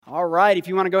right, if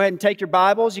you want to go ahead and take your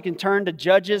Bibles, you can turn to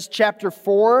Judges chapter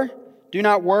 4. Do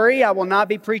not worry, I will not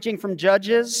be preaching from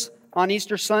Judges on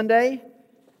Easter Sunday.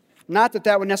 Not that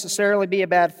that would necessarily be a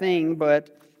bad thing,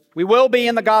 but we will be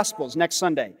in the Gospels next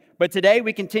Sunday. But today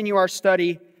we continue our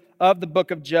study of the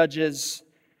book of Judges.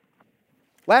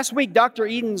 Last week, Dr.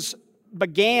 Edens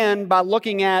began by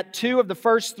looking at two of the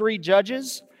first three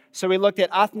judges. So we looked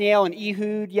at Othniel and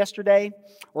Ehud yesterday,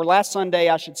 or last Sunday,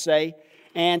 I should say.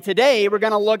 And today we're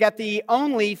going to look at the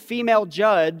only female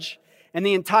judge in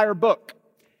the entire book.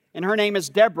 And her name is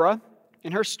Deborah,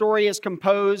 and her story is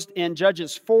composed in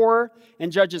Judges 4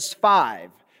 and Judges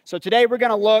 5. So today we're going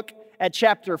to look at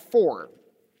chapter 4.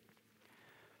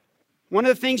 One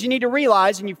of the things you need to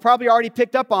realize, and you've probably already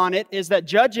picked up on it, is that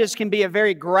Judges can be a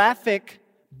very graphic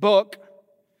book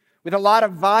with a lot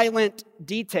of violent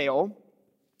detail.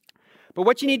 But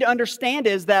what you need to understand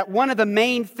is that one of the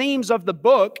main themes of the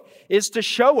book is to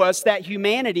show us that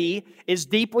humanity is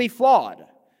deeply flawed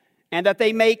and that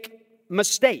they make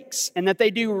mistakes and that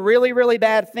they do really, really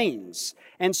bad things.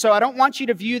 And so I don't want you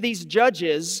to view these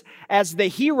judges as the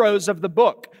heroes of the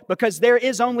book, because there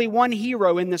is only one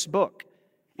hero in this book,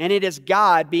 and it is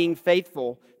God being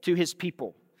faithful to His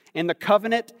people and the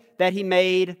covenant that He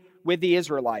made with the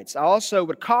Israelites. I also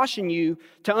would caution you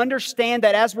to understand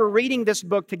that as we're reading this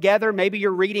book together, maybe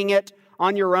you're reading it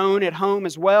on your own at home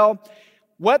as well,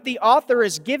 what the author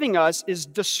is giving us is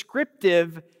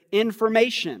descriptive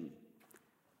information.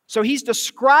 So he's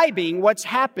describing what's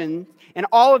happened in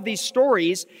all of these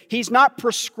stories. He's not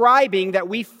prescribing that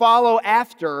we follow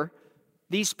after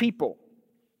these people.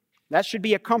 That should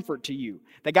be a comfort to you,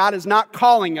 that God is not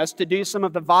calling us to do some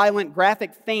of the violent,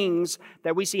 graphic things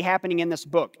that we see happening in this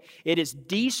book. It is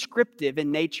descriptive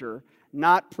in nature,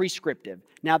 not prescriptive.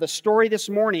 Now, the story this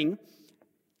morning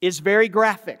is very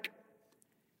graphic,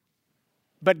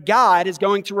 but God is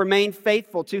going to remain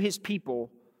faithful to His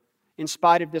people in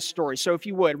spite of this story. So if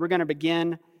you would, we're going to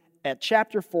begin at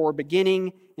chapter 4,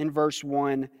 beginning in verse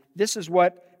 1. This is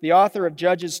what the author of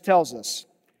Judges tells us.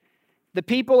 The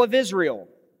people of Israel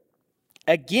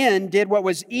again did what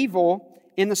was evil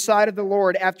in the sight of the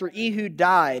Lord after Ehud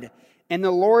died, and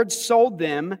the Lord sold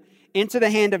them into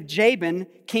the hand of Jabin,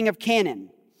 king of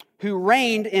Canaan, who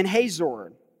reigned in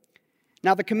Hazor.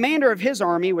 Now the commander of his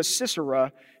army was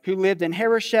Sisera, who lived in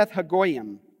Harosheth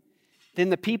Hagoyim.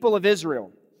 Then the people of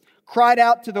Israel cried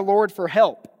out to the Lord for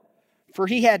help, for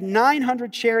he had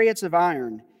 900 chariots of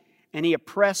iron, and he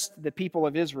oppressed the people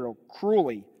of Israel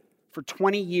cruelly for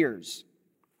 20 years.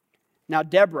 Now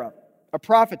Deborah, a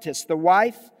prophetess, the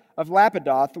wife of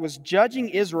Lapidoth, was judging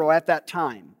Israel at that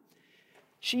time.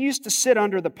 She used to sit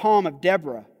under the palm of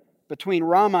Deborah between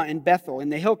Ramah and Bethel in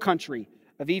the hill country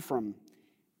of Ephraim.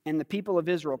 And the people of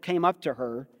Israel came up to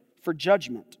her for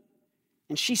judgment.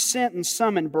 And she sent and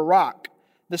summoned Barak,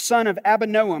 the son of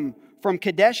Abinoam, from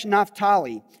Kadesh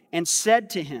Naphtali, and said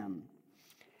to him,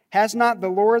 "Has not the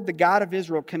Lord, the God of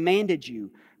Israel, commanded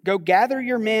you, go gather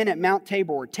your men at Mount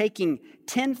Tabor, taking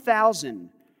 10,000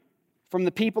 from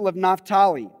the people of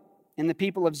Naphtali and the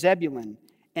people of Zebulun,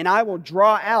 and I will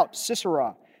draw out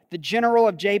Sisera, the general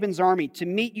of Jabin's army, to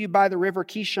meet you by the river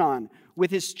Kishon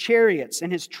with his chariots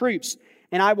and his troops,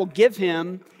 and I will give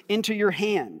him into your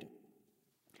hand."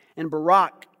 And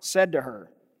Barak said to her,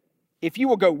 "If you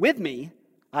will go with me,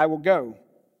 I will go.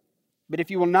 But if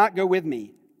you will not go with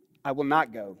me, I will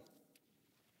not go."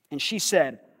 And she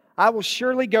said, "I will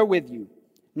surely go with you.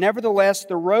 Nevertheless,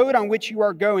 the road on which you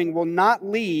are going will not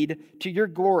lead to your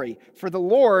glory, for the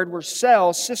Lord will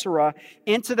sell Sisera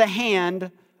into the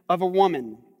hand of a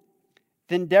woman."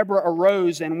 Then Deborah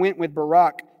arose and went with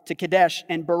Barak to Kadesh,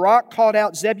 and Barak called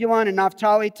out Zebulun and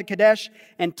Naphtali to Kadesh,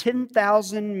 and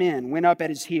 10,000 men went up at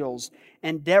his heels,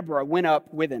 and Deborah went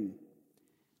up with him.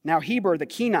 Now Heber the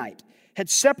Kenite had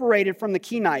separated from the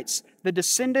Kenites the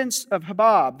descendants of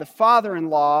Habab, the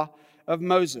father-in-law of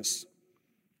Moses,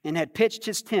 and had pitched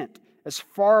his tent as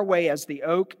far away as the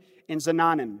oak in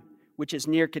Zananim, which is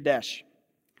near Kadesh.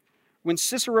 When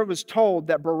Sisera was told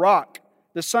that Barak,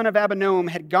 the son of Abinoam,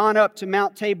 had gone up to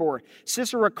Mount Tabor,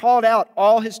 Sisera called out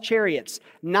all his chariots,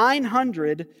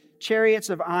 900 chariots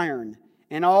of iron,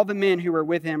 and all the men who were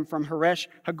with him from Haresh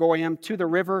Hagoyim to the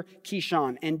river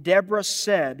Kishon. And Deborah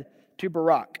said to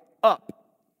Barak, "Up,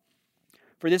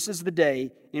 for this is the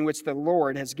day in which the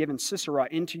Lord has given Sisera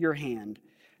into your hand.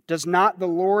 Does not the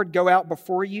Lord go out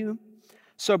before you?"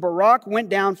 So Barak went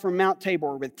down from Mount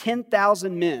Tabor with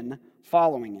 10,000 men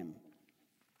following him.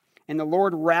 And the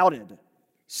Lord routed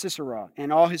Sisera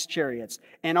and all his chariots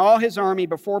and all his army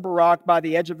before Barak by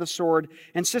the edge of the sword.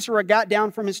 And Sisera got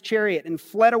down from his chariot and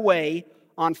fled away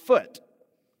on foot.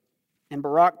 And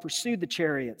Barak pursued the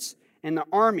chariots and the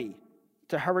army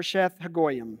to Harosheth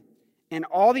Hagoyim, and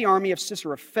all the army of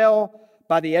Sisera fell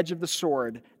by the edge of the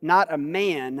sword. Not a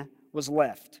man was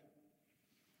left.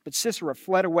 But Sisera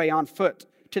fled away on foot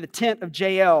to the tent of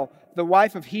Jael, the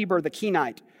wife of Heber the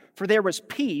Kenite, for there was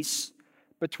peace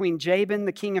between Jabin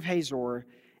the king of Hazor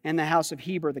and the house of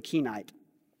Heber the Kenite.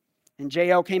 And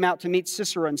Jael came out to meet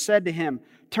Sisera and said to him,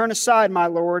 "Turn aside, my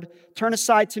lord, turn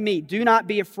aside to me, do not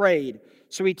be afraid."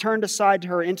 So he turned aside to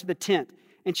her into the tent,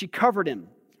 and she covered him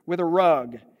with a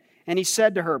rug. And he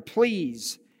said to her,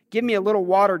 "Please, give me a little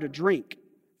water to drink,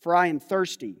 for I am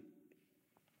thirsty."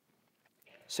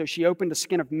 So she opened a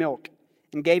skin of milk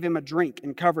and gave him a drink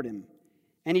and covered him.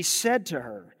 And he said to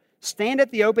her, "Stand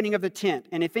at the opening of the tent,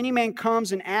 and if any man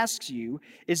comes and asks you,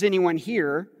 'Is anyone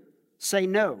here?' say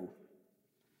no."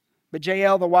 But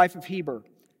Jael, the wife of Heber,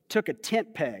 took a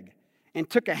tent peg and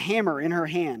took a hammer in her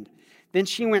hand. Then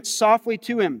she went softly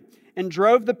to him and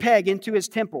drove the peg into his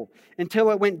temple until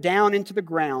it went down into the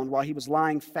ground while he was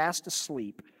lying fast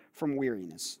asleep from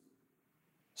weariness.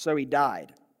 So he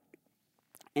died.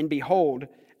 And behold,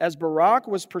 as Barak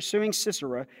was pursuing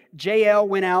Sisera, Jael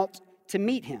went out to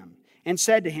meet him and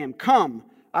said to him, "Come,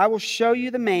 I will show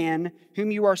you the man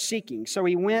whom you are seeking." So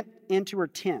he went into her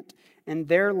tent, and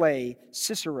there lay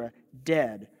Sisera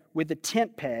dead, with the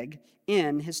tent peg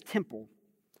in his temple.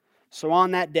 So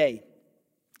on that day,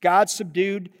 God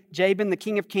subdued Jabin, the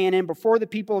king of Canaan, before the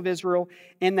people of Israel,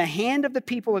 and the hand of the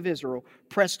people of Israel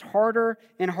pressed harder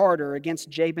and harder against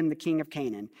Jabin, the king of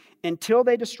Canaan, until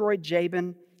they destroyed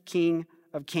Jabin, king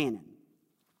of Canaan.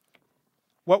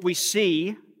 What we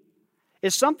see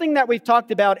is something that we've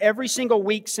talked about every single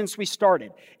week since we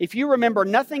started. If you remember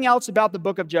nothing else about the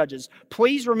book of Judges,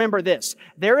 please remember this.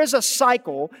 There is a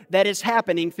cycle that is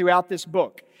happening throughout this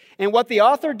book. And what the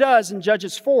author does in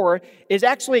Judges 4 is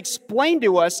actually explain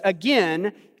to us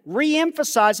again,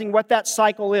 re-emphasizing what that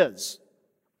cycle is.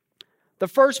 The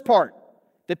first part,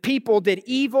 the people did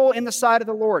evil in the sight of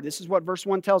the Lord. This is what verse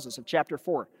 1 tells us of chapter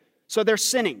 4. So they're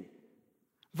sinning.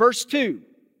 Verse 2,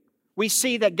 we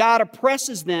see that God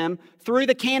oppresses them through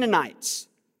the Canaanites.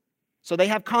 So they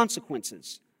have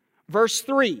consequences. Verse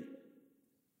 3,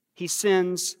 he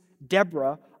sends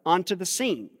Deborah onto the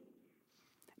scene.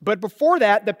 But before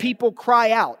that, the people cry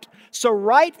out. So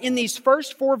right in these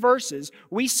first 4 verses,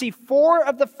 we see 4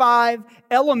 of the 5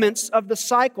 elements of the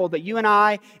cycle that you and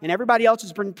I and everybody else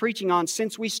has been preaching on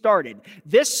since we started.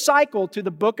 This cycle to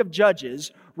the book of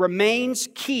Judges remains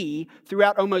key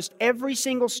throughout almost every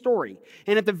single story.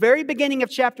 And at the very beginning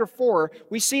of chapter 4,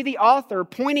 we see the author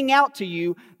pointing out to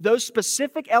you those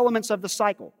specific elements of the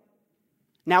cycle.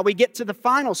 Now we get to the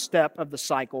final step of the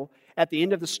cycle at the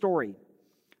end of the story,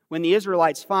 when the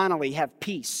Israelites finally have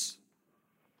peace.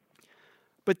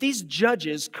 But these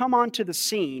judges come onto the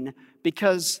scene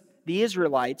because the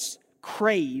Israelites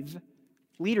crave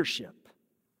leadership.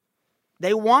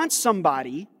 They want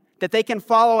somebody that they can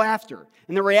follow after.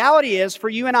 And the reality is, for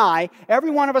you and I, every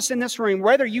one of us in this room,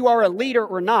 whether you are a leader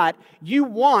or not, you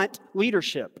want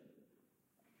leadership.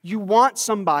 You want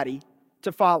somebody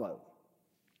to follow.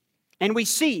 And we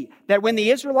see that when the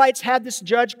Israelites had this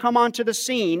judge come onto the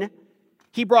scene,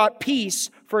 he brought peace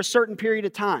for a certain period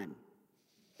of time.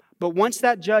 But once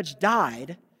that judge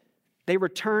died, they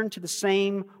returned to the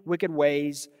same wicked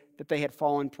ways that they had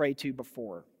fallen prey to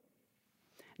before.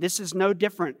 This is no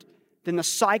different than the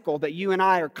cycle that you and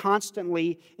I are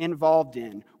constantly involved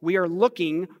in. We are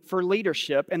looking for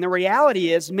leadership, and the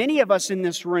reality is many of us in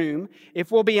this room,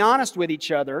 if we'll be honest with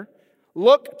each other,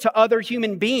 look to other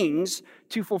human beings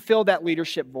to fulfill that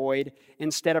leadership void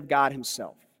instead of God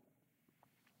Himself.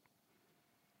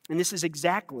 And this is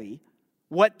exactly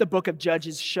what the book of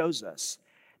Judges shows us.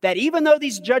 That even though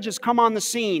these judges come on the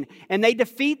scene and they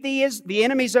defeat the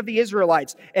enemies of the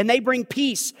Israelites and they bring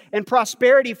peace and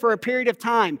prosperity for a period of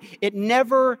time, it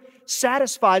never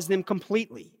satisfies them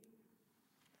completely.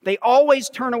 They always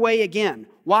turn away again.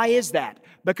 Why is that?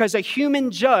 Because a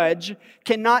human judge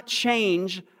cannot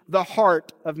change the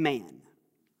heart of man.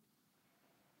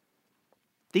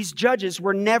 These judges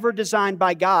were never designed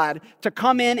by God to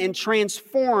come in and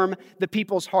transform the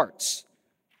people's hearts.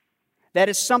 That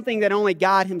is something that only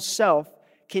God Himself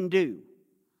can do.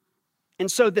 And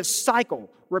so this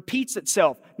cycle repeats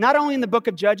itself, not only in the book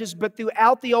of Judges, but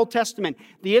throughout the Old Testament.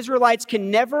 The Israelites can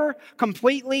never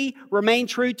completely remain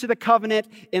true to the covenant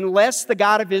unless the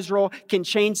God of Israel can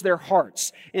change their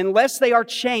hearts, unless they are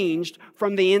changed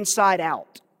from the inside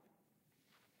out.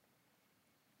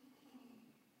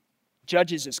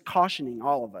 Judges is cautioning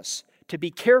all of us to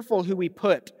be careful who we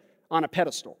put on a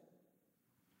pedestal.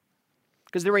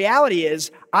 Because the reality is,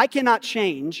 I cannot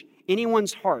change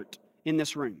anyone's heart in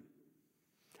this room.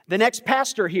 The next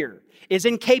pastor here is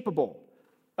incapable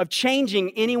of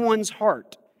changing anyone's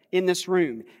heart in this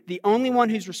room, the only one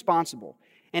who's responsible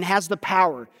and has the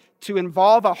power to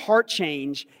involve a heart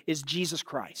change is Jesus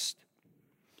Christ.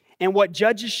 And what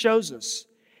Judges shows us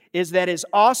is that as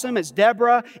awesome as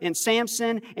Deborah and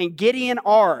Samson and Gideon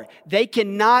are, they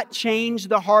cannot change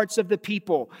the hearts of the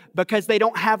people because they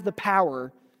don't have the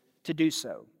power to do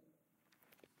so.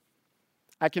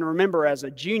 I can remember as a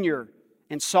junior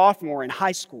and sophomore in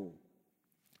high school,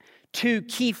 two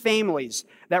key families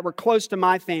that were close to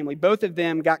my family, both of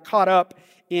them got caught up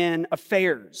in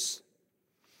affairs.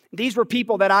 These were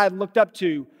people that I had looked up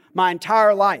to my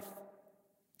entire life.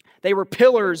 They were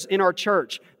pillars in our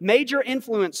church, major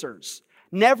influencers.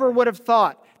 Never would have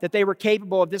thought that they were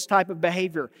capable of this type of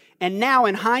behavior. And now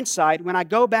in hindsight, when I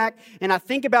go back and I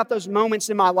think about those moments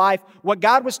in my life, what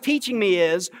God was teaching me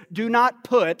is, do not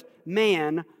put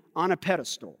man on a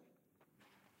pedestal.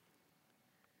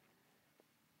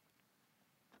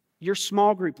 Your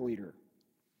small group leader,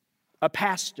 a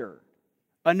pastor,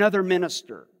 another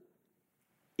minister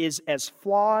is as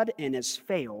flawed and as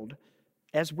failed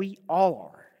as we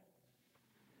all are.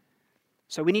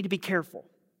 So we need to be careful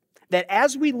that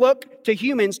as we look to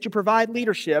humans to provide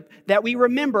leadership, that we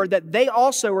remember that they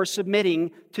also are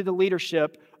submitting to the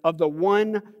leadership of the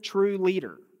one true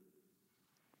leader.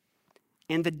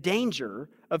 And the danger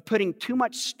of putting too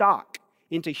much stock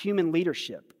into human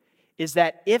leadership is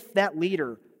that if that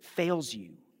leader fails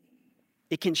you,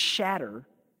 it can shatter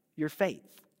your faith.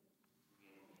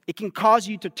 It can cause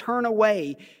you to turn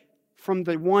away from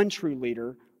the one true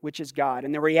leader, which is God.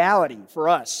 And the reality for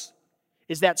us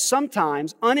is that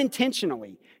sometimes,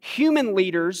 unintentionally, human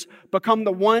leaders become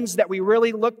the ones that we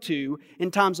really look to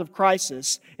in times of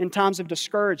crisis, in times of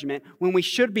discouragement, when we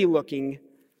should be looking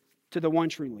to the one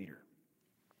true leader.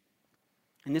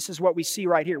 And this is what we see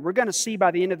right here. We're going to see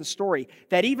by the end of the story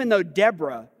that even though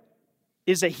Deborah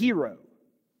is a hero,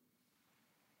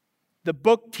 the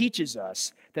book teaches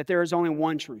us that there is only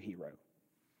one true hero,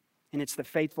 and it's the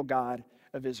faithful God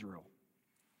of Israel.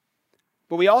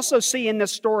 But we also see in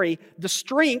this story the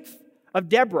strength of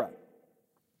Deborah.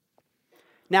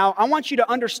 Now, I want you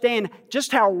to understand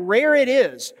just how rare it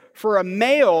is for a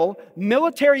male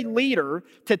military leader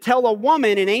to tell a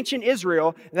woman in ancient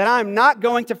Israel that I'm not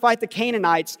going to fight the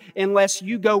Canaanites unless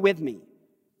you go with me.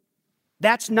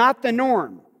 That's not the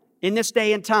norm in this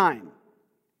day and time.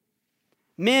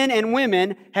 Men and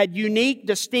women had unique,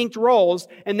 distinct roles,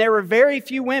 and there were very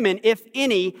few women, if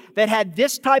any, that had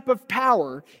this type of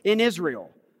power in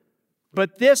Israel.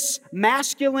 But this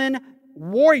masculine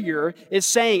warrior is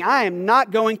saying, I am not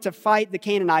going to fight the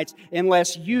Canaanites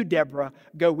unless you, Deborah,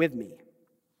 go with me.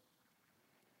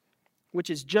 Which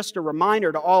is just a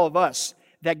reminder to all of us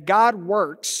that God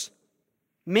works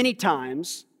many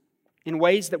times in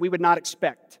ways that we would not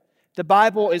expect. The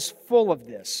Bible is full of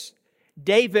this.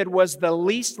 David was the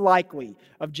least likely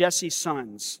of Jesse's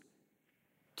sons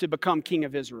to become king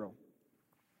of Israel.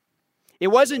 It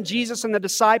wasn't Jesus and the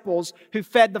disciples who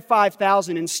fed the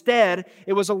 5,000. Instead,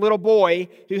 it was a little boy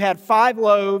who had 5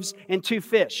 loaves and 2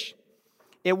 fish.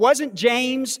 It wasn't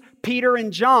James, Peter,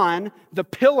 and John, the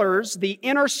pillars, the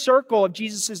inner circle of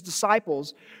Jesus'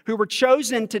 disciples, who were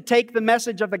chosen to take the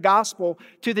message of the gospel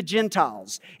to the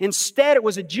Gentiles. Instead, it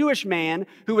was a Jewish man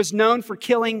who was known for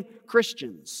killing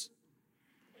Christians.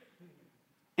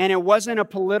 And it wasn't a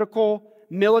political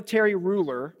military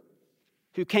ruler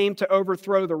who came to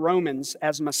overthrow the Romans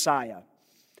as Messiah.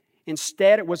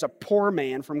 Instead, it was a poor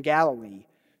man from Galilee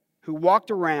who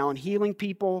walked around healing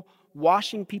people,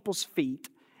 washing people's feet,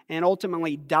 and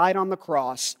ultimately died on the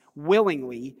cross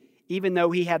willingly, even though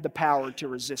he had the power to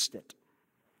resist it.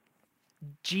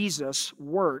 Jesus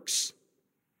works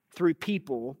through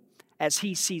people as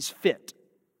he sees fit.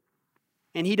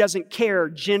 And he doesn't care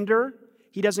gender,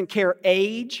 he doesn't care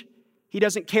age, he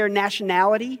doesn't care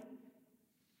nationality.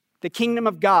 The kingdom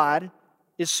of God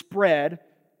is spread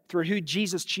through who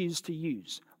Jesus chooses to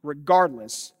use,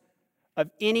 regardless of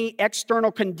any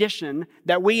external condition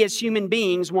that we as human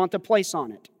beings want to place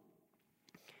on it.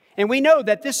 And we know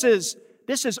that this is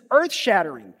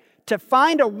earth-shattering. To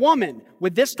find a woman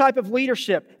with this type of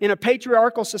leadership in a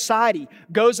patriarchal society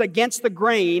goes against the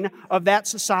grain of that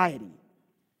society.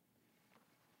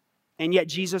 And yet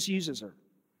Jesus uses her.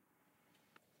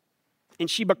 And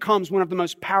she becomes one of the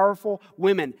most powerful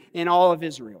women in all of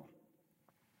Israel.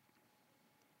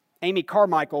 Amy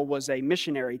Carmichael was a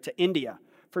missionary to India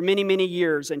for many, many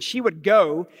years, and she would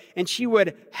go and she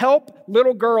would help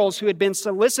little girls who had been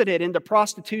solicited into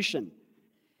prostitution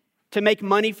to make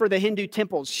money for the Hindu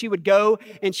temples. She would go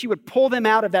and she would pull them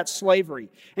out of that slavery,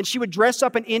 and she would dress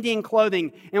up in Indian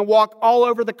clothing and walk all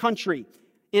over the country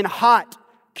in hot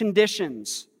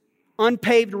conditions,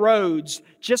 unpaved roads,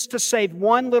 just to save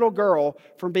one little girl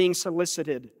from being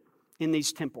solicited in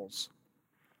these temples.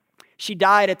 She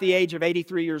died at the age of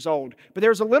 83 years old. But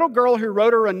there was a little girl who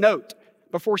wrote her a note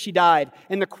before she died.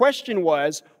 And the question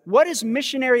was, what is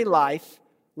missionary life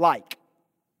like?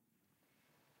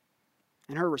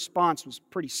 And her response was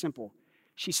pretty simple.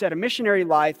 She said, a missionary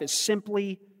life is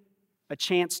simply a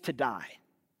chance to die.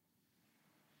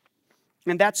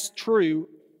 And that's true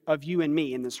of you and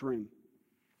me in this room.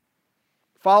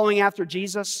 Following after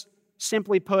Jesus,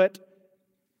 simply put,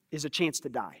 is a chance to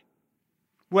die.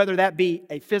 Whether that be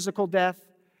a physical death,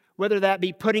 whether that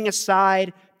be putting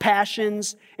aside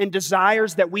passions and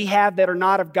desires that we have that are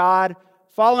not of God,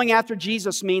 following after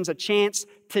Jesus means a chance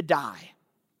to die.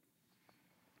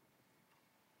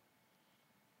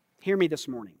 Hear me this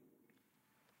morning.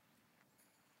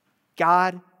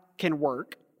 God can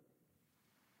work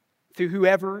through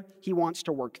whoever He wants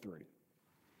to work through.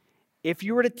 If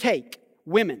you were to take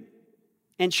women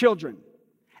and children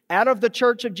out of the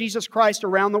Church of Jesus Christ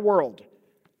around the world,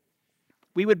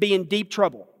 we would be in deep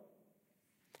trouble.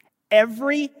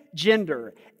 Every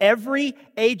gender, every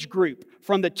age group,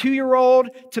 from the 2-year-old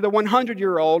to the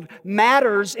 100-year-old,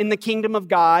 matters in the kingdom of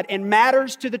God and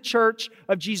matters to the Church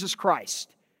of Jesus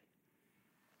Christ.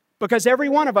 Because every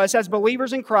one of us, as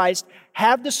believers in Christ,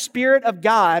 have the Spirit of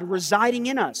God residing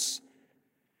in us.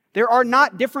 There are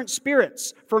not different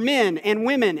spirits for men and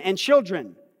women and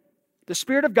children. The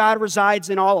Spirit of God resides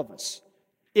in all of us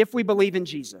if we believe in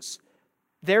Jesus.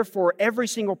 Therefore, every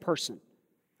single person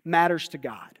matters to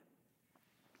God.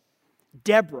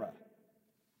 Deborah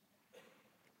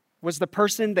was the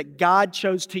person that God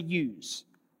chose to use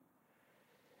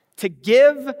to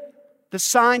give the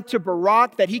sign to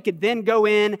Barak that he could then go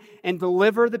in and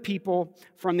deliver the people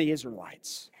from the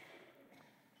Israelites.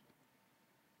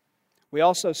 We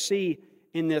also see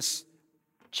in this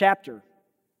chapter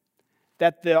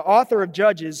that the author of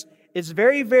Judges is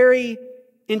very, very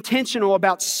intentional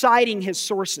about citing his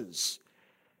sources.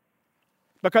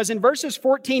 Because in verses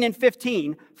 14 and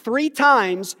 15, 3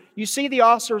 times you see the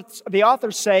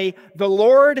author say, the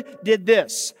Lord did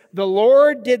this, the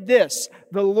Lord did this,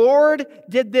 the Lord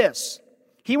did this.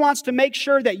 He wants to make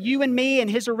sure that you and me and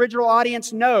his original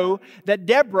audience know that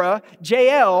Deborah,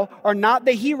 Jael, are not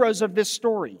the heroes of this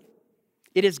story.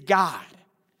 It is God.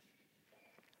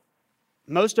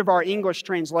 Most of our English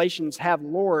translations have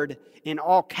Lord in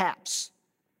all caps.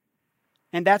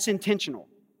 And that's intentional.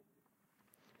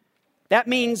 That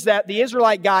means that the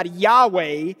Israelite God,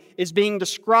 Yahweh, is being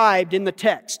described in the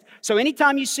text. So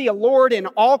anytime you see a Lord in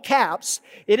all caps,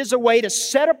 it is a way to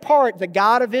set apart the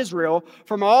God of Israel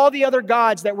from all the other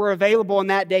gods that were available in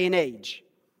that day and age.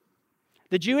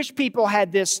 The Jewish people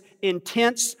had this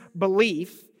intense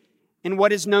belief in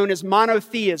what is known as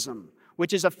monotheism,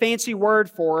 which is a fancy word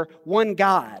for one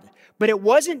God. But it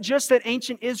wasn't just that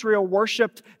ancient Israel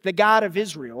worshiped the God of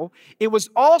Israel. It was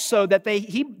also that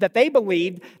they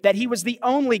believed that He was the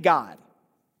only God.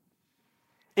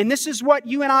 And this is what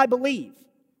you and I believe.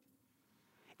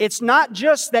 It's not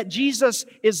just that Jesus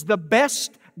is the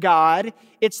best God,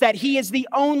 it's that He is the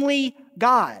only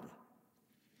God.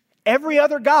 Every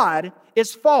other God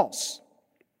is false.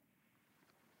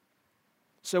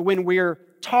 So when we're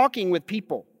talking with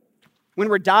people, when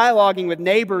we're dialoguing with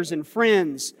neighbors and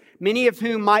friends, many of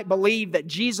whom might believe that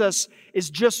Jesus is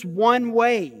just one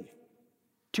way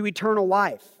to eternal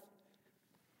life,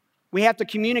 we have to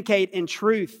communicate in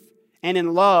truth and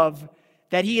in love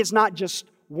that He is not just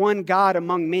one God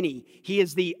among many. He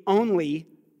is the only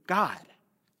God.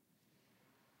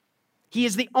 He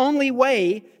is the only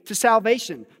way to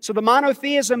salvation. So the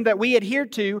monotheism that we adhere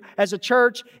to as a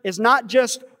church is not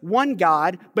just one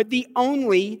God, but the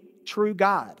only true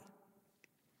God.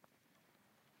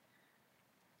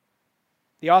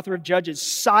 The author of Judges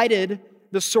cited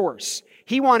the source.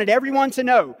 He wanted everyone to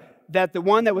know that the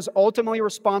one that was ultimately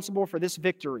responsible for this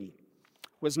victory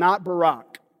was not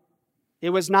Barak. It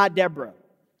was not Deborah.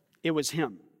 It was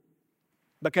him.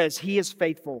 Because he is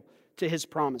faithful to his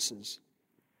promises.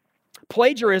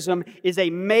 Plagiarism is a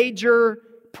major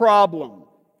problem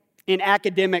in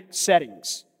academic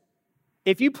settings.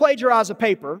 If you plagiarize a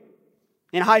paper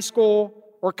in high school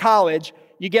or college,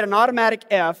 you get an automatic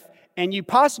F and you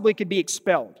possibly could be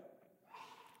expelled.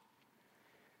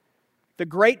 The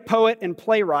great poet and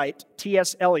playwright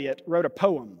T.S. Eliot wrote a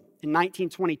poem in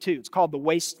 1922. It's called The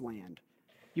Wasteland.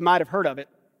 You might have heard of it.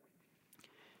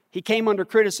 He came under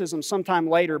criticism sometime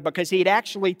later because he had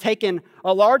actually taken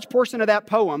a large portion of that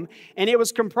poem and it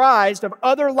was comprised of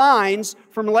other lines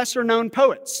from lesser-known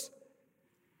poets.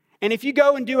 And if you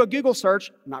go and do a Google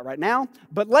search, not right now,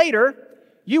 but later,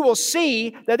 you will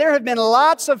see that there have been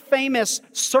lots of famous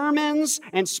sermons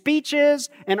and speeches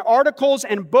and articles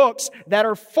and books that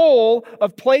are full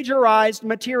of plagiarized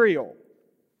material,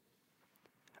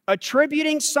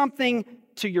 attributing something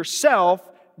to yourself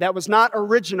that was not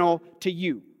original to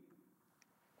you.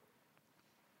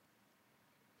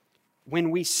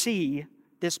 When we see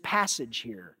this passage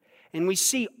here, and we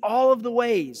see all of the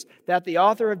ways that the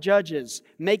author of Judges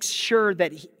makes sure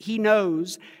that he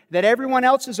knows that everyone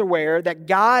else is aware that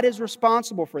God is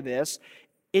responsible for this,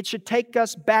 it should take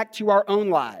us back to our own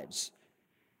lives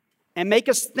and make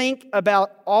us think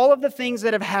about all of the things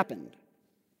that have happened.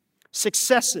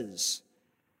 Successes,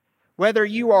 whether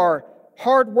you are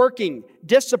hardworking,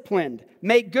 disciplined,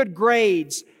 make good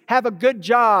grades, have a good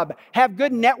job, have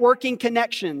good networking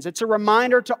connections. It's a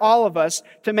reminder to all of us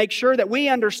to make sure that we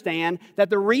understand that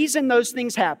the reason those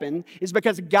things happen is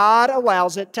because God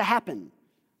allows it to happen.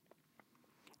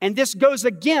 And this goes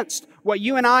against what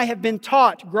you and I have been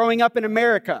taught growing up in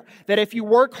America, that if you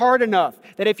work hard enough,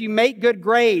 that if you make good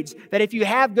grades, that if you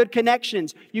have good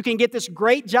connections, you can get this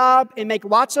great job and make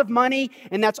lots of money,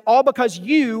 and that's all because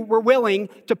you were willing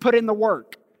to put in the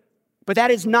work. But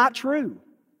that is not true.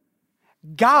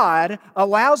 God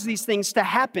allows these things to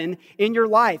happen in your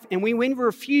life. And when we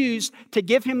refuse to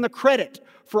give Him the credit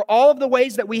for all of the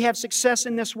ways that we have success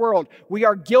in this world, we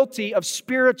are guilty of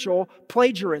spiritual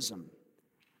plagiarism.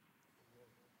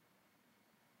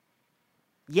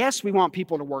 Yes, we want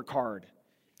people to work hard.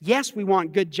 Yes, we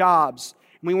want good jobs.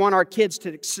 And we want our kids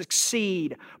to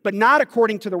succeed, but not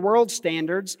according to the world's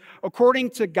standards, according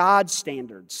to God's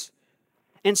standards.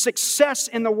 And success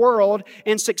in the world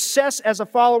and success as a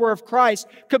follower of Christ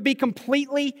could be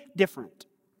completely different.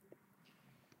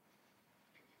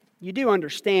 You do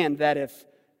understand that if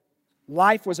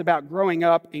life was about growing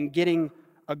up and getting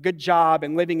a good job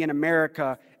and living in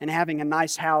America and having a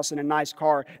nice house and a nice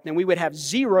car, then we would have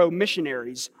 0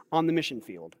 missionaries on the mission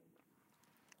field.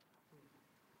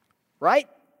 Right?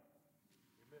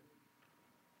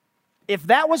 If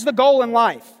that was the goal in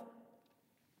life,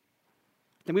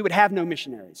 then we would have no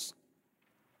missionaries.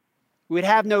 We would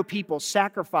have no people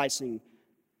sacrificing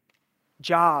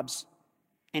jobs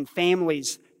and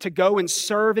families to go and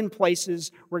serve in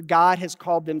places where God has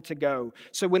called them to go.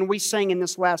 So when we sang in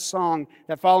this last song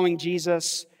that following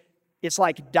Jesus, it's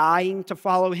like dying to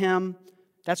follow Him,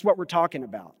 that's what we're talking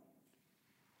about.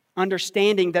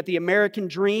 Understanding that the American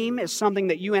dream is something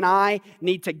that you and I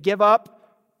need to give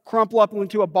up, crumple up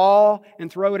into a ball,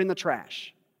 and throw it in the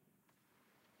trash.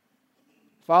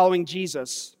 Following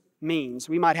Jesus means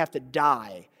we might have to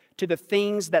die to the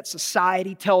things that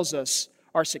society tells us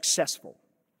are successful.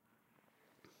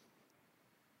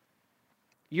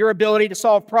 Your ability to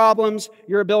solve problems,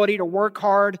 your ability to work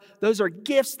hard, those are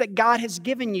gifts that God has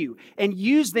given you, and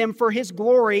use them for His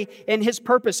glory and His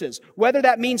purposes, whether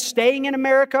that means staying in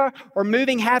America or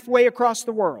moving halfway across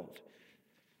the world.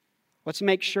 Let's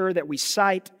make sure that we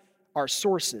cite our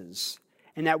sources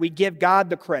and that we give God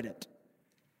the credit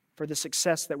for the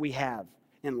success that we have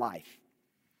in life.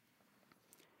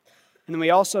 And then we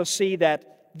also see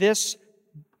that this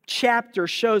chapter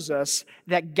shows us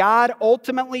that God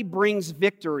ultimately brings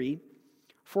victory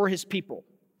for His people.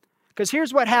 Because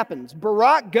here's what happens.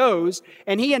 Barak goes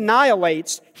and he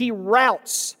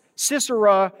routs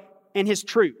Sisera and his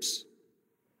troops.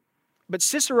 But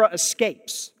Sisera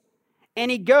escapes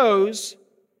and he goes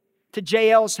to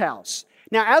Jael's house.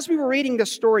 Now, as we were reading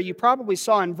this story, you probably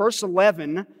saw in verse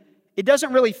 11, it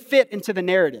doesn't really fit into the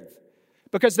narrative.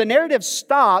 Because the narrative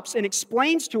stops and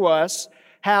explains to us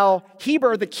how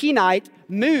Heber the Kenite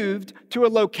moved to a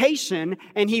location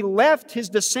and he left his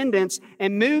descendants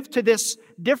and moved to this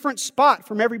different spot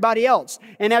from everybody else.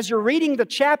 And as you're reading the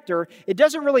chapter, it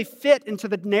doesn't really fit into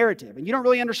the narrative. And you don't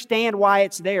really understand why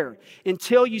it's there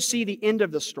until you see the end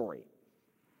of the story.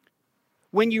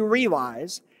 When you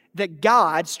realize that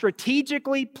God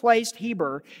strategically placed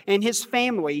Heber and his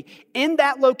family in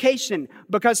that location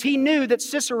because He knew that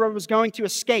Sisera was going to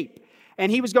escape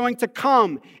and he was going to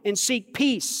come and seek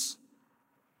peace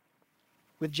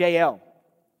with Jael.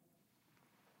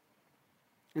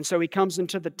 And so he comes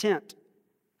into the tent,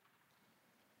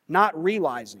 not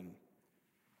realizing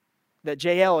that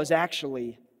Jael is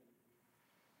actually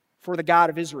for the God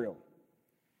of Israel.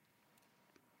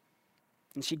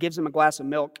 And she gives him a glass of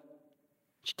milk.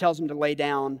 She tells him to lay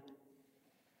down,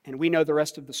 and we know the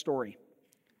rest of the story.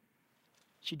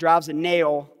 She drives a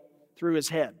nail through his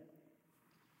head.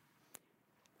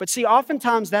 But see,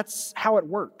 oftentimes that's how it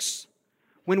works.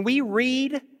 When we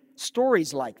read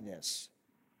stories like this,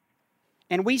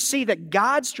 and we see that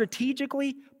God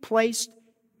strategically placed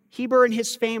Heber and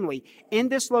his family in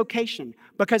this location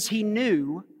because He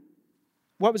knew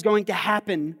what was going to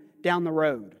happen down the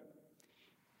road.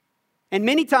 And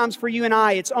many times for you and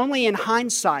I, it's only in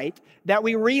hindsight that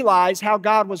we realize how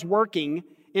God was working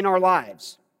in our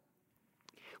lives.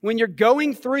 When you're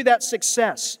going through that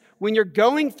success, when you're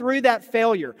going through that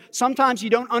failure, sometimes you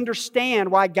don't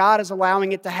understand why God is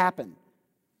allowing it to happen.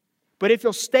 But if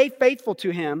you'll stay faithful to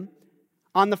Him,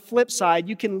 on the flip side,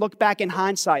 you can look back in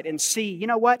hindsight and see, you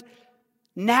know what?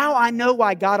 Now I know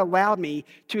why God allowed me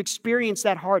to experience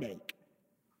that heartache.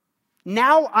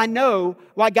 Now I know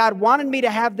why God wanted me to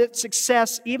have that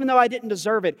success even though I didn't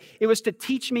deserve it. It was to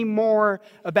teach me more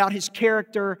about His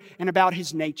character and about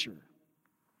His nature.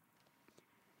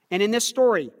 And in this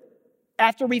story,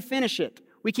 after we finish it,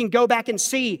 we can go back and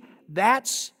see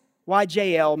that's why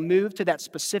Jael moved to that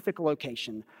specific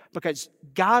location, because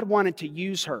God wanted to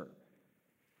use her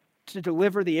to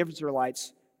deliver the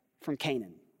Israelites from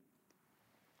Canaan.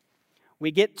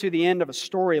 We get to the end of a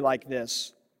story like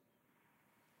this,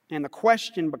 and the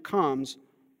question becomes,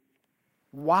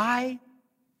 why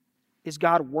is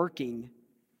God working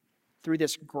through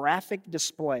this graphic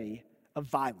display of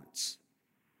violence?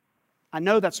 I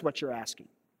know that's what you're asking.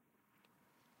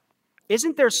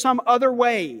 Isn't there some other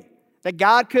way that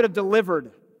God could have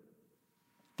delivered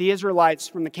the Israelites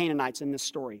from the Canaanites in this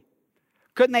story?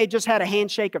 Couldn't they have just had a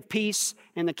handshake of peace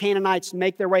and the Canaanites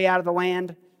make their way out of the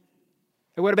land?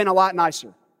 It would have been a lot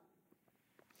nicer.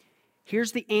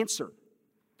 Here's the answer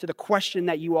to the question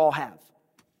that you all have.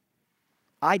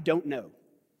 I don't know.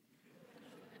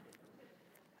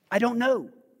 I don't know.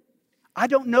 I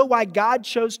don't know why God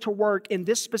chose to work in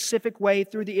this specific way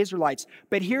through the Israelites.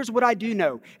 But here's what I do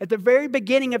know. At the very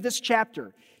beginning of this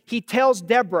chapter, He tells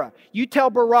Deborah, you tell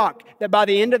Barak that by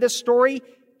the end of this story,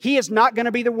 he is not going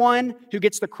to be the one who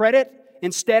gets the credit.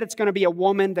 Instead, it's going to be a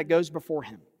woman that goes before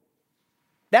him.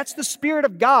 That's the Spirit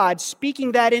of God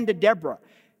speaking that into Deborah.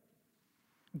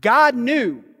 God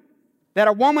knew that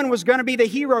a woman was going to be the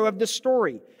hero of this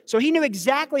story. So He knew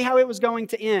exactly how it was going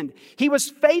to end. He was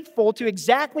faithful to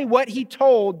exactly what He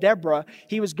told Deborah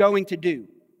He was going to do.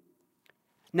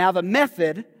 Now, the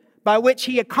method by which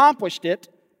He accomplished it,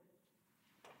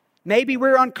 maybe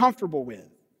we're uncomfortable with.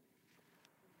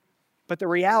 But the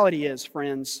reality is,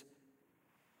 friends,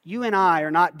 you and I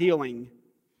are not dealing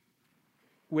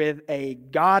with a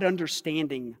God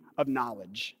understanding of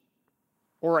knowledge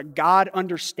or a God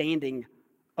understanding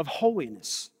of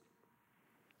holiness.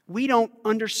 We don't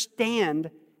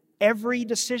understand every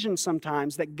decision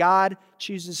sometimes that God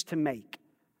chooses to make.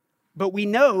 But we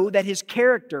know that His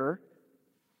character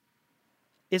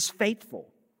is faithful.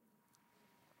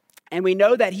 And we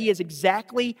know that He is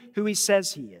exactly who He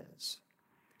says He is.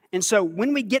 And so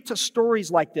when we get to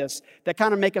stories like this that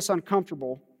kind of make us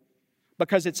uncomfortable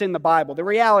because it's in the Bible, the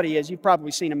reality is you've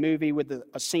probably seen a movie with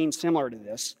a scene similar to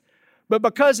this. But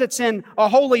because it's in a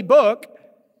holy book,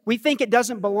 we think it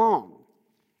doesn't belong.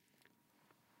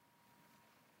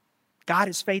 God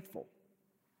is faithful.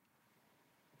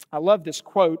 I love this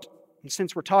quote, and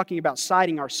since we're talking about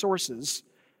citing our sources,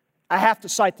 I have to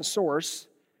cite the source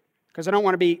because I don't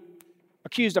want to be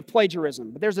accused of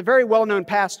plagiarism. But there's a very well-known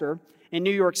pastor in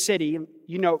New York City.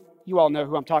 You all know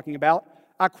who I'm talking about.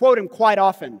 I quote him quite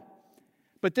often.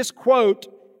 But this quote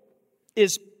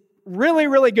is really,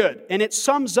 really good, and it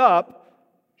sums up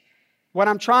what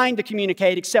I'm trying to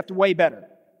communicate, except way better.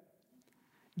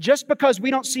 Just because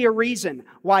we don't see a reason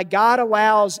why God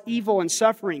allows evil and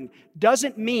suffering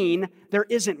doesn't mean there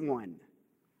isn't one.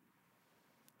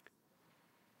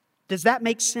 Does that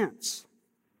make sense?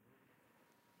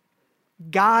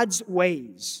 God's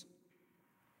ways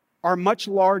are much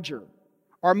larger,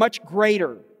 are much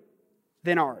greater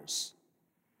than ours.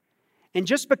 And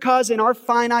just because in our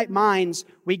finite minds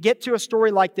we get to a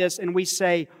story like this and we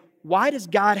say, why does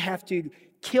God have to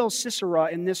kill Sisera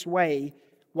in this way?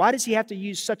 Why does He have to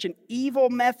use such an evil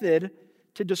method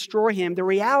to destroy him? The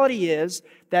reality is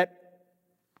that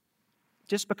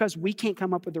just because we can't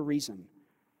come up with a reason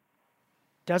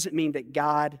doesn't mean that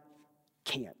God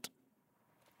can't.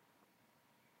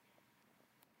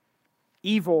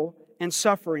 Evil and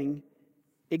suffering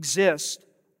exist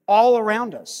all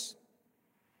around us.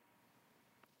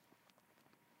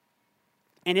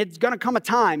 And it's going to come a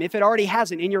time, if it already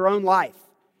hasn't in your own life,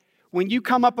 when you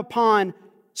come up upon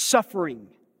suffering,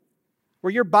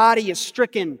 where your body is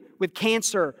stricken with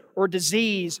cancer or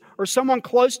disease, or someone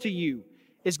close to you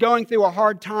is going through a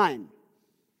hard time.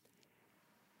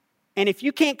 And if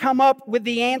you can't come up with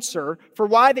the answer for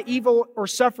why the evil or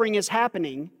suffering is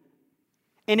happening,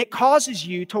 and it causes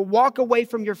you to walk away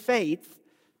from your faith,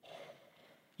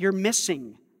 you're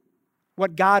missing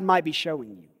what God might be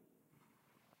showing you.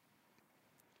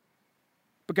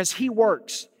 Because He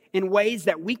works in ways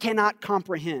that we cannot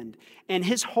comprehend. And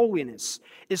His holiness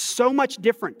is so much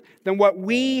different than what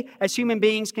we as human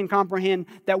beings can comprehend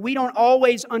that we don't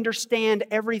always understand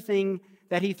everything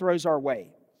that He throws our way.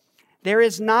 There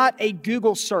is not a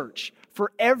Google search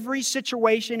for every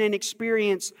situation and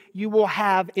experience you will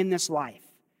have in this life.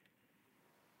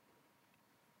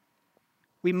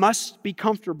 We must be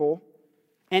comfortable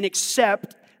and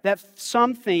accept that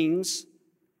some things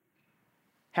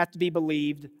have to be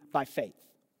believed by faith.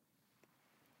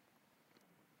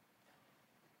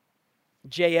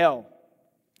 Jael,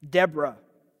 Deborah,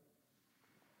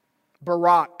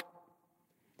 Barak,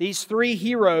 these three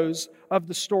heroes of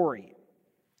the story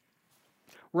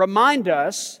remind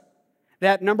us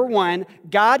that, number one,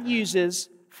 God uses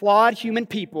flawed human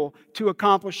people to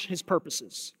accomplish His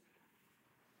purposes.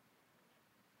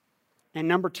 And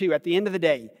number two, at the end of the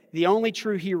day, the only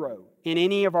true hero in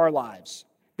any of our lives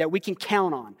that we can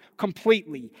count on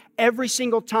completely every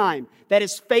single time, that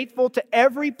is faithful to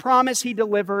every promise He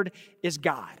delivered, is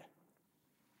God.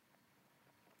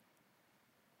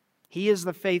 He is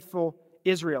the faithful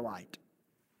Israelite.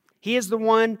 He is the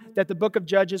one that the book of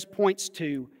Judges points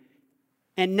to.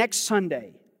 And next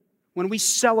Sunday, when we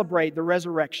celebrate the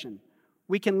resurrection,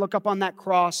 we can look up on that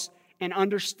cross and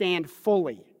understand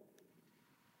fully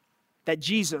that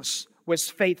Jesus was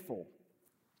faithful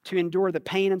to endure the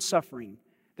pain and suffering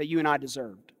that you and I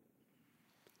deserved.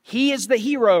 He is the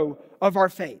hero of our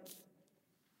faith.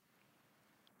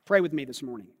 Pray with me this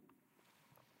morning.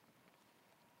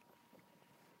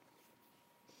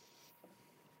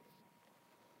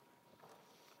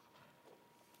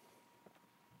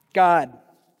 God,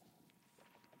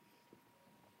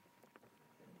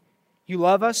 You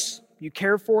love us, You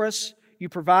care for us, You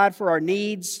provide for our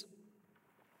needs.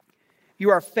 You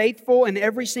are faithful in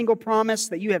every single promise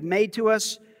that You have made to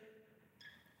us.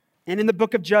 And in the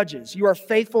book of Judges, You are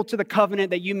faithful to the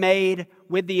covenant that You made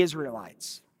with the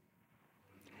Israelites.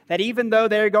 That even though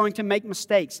they are going to make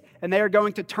mistakes and they are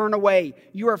going to turn away,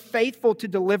 You are faithful to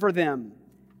deliver them.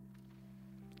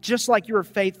 Just like You are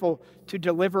faithful to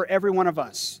deliver every one of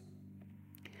us.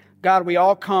 God, we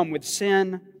all come with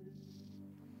sin.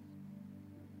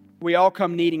 We all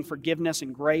come needing forgiveness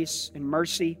and grace and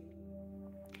mercy.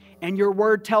 And Your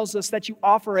word tells us that You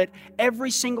offer it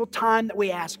every single time that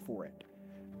we ask for it.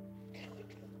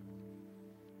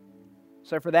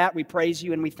 So for that, we praise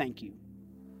You and we thank You.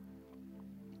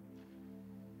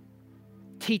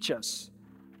 Teach us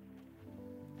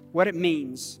what it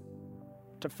means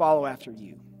to follow after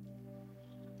You.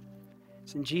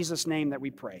 It's in Jesus' name that we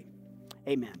pray.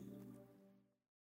 Amen.